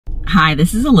Hi,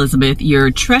 this is Elizabeth,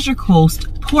 your Treasure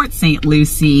Coast Port St.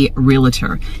 Lucie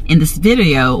realtor. In this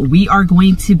video, we are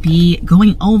going to be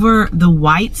going over the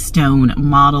Whitestone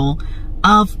model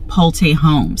of Pulte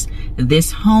homes.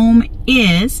 This home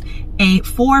is a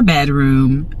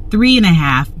 4-bedroom,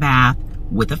 3.5 bath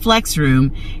with a flex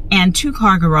room and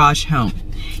 2-car garage home.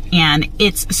 And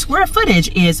its square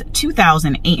footage is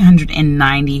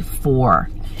 2,894.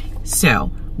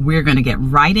 So we're gonna get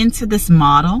right into this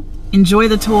model. Enjoy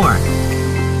the tour.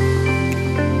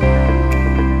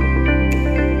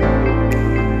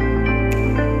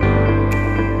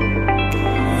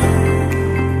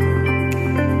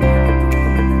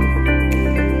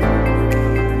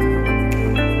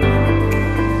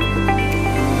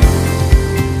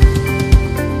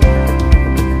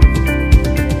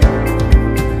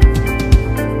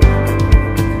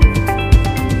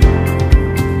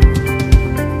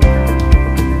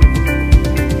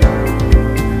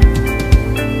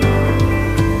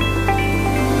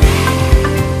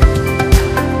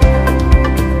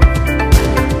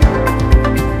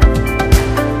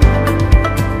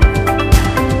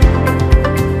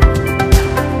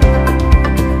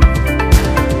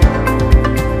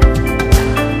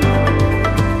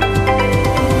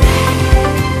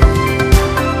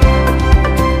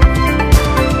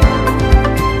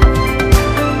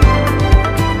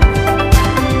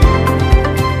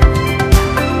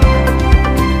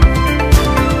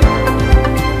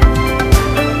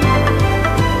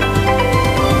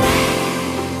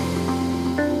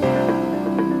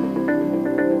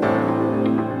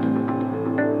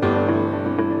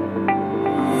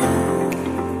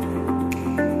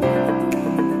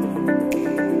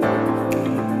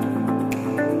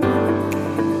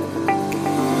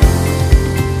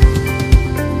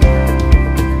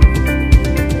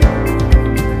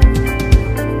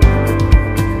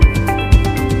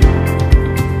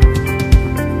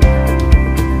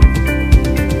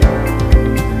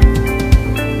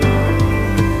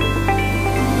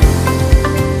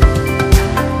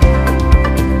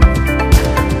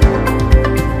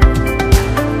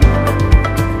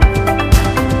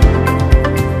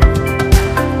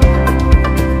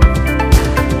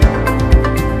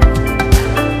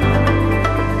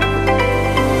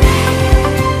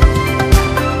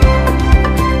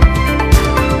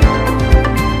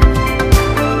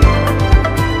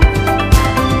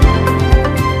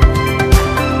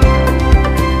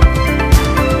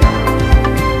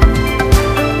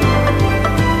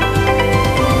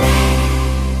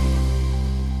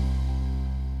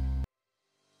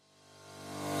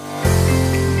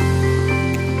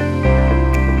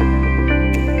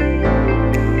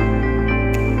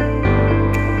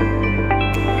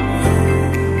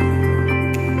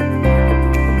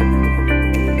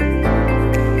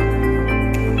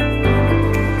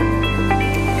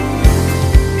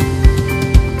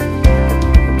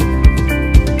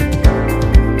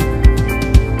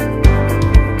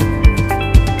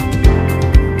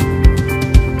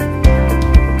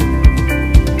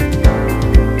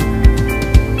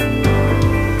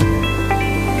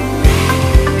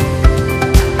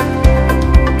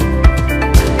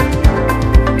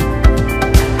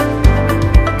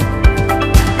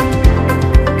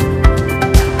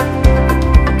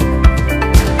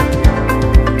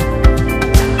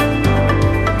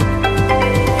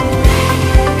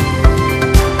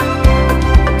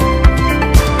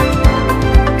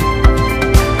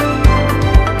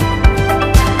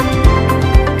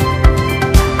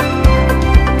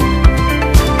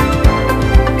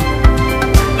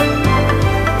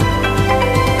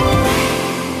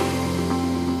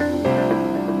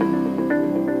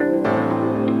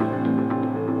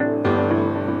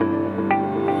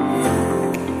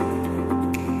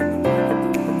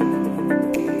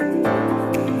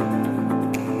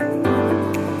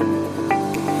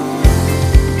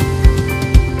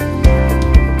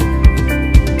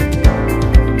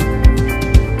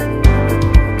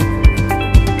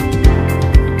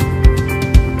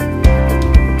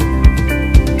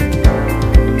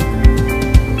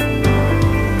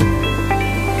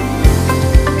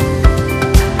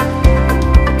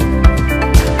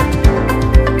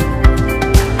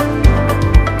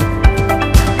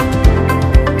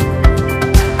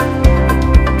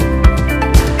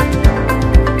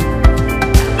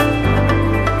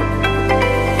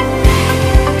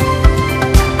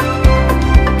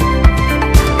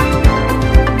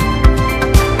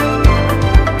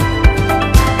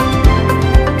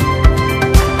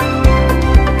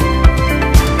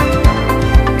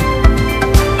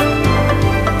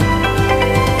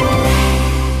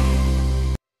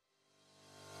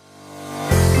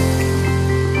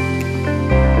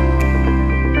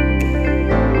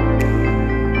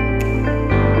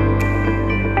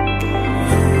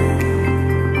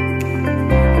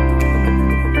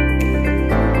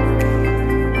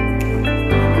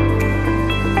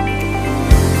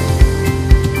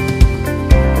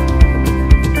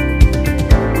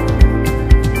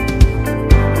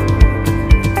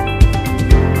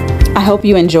 I hope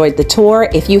you enjoyed the tour.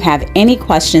 If you have any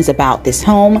questions about this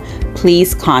home,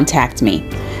 please contact me.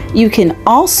 You can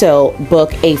also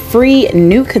book a free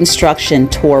new construction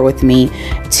tour with me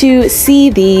to see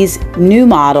these new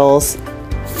models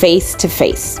face to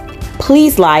face.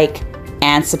 Please like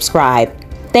and subscribe.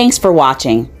 Thanks for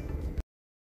watching.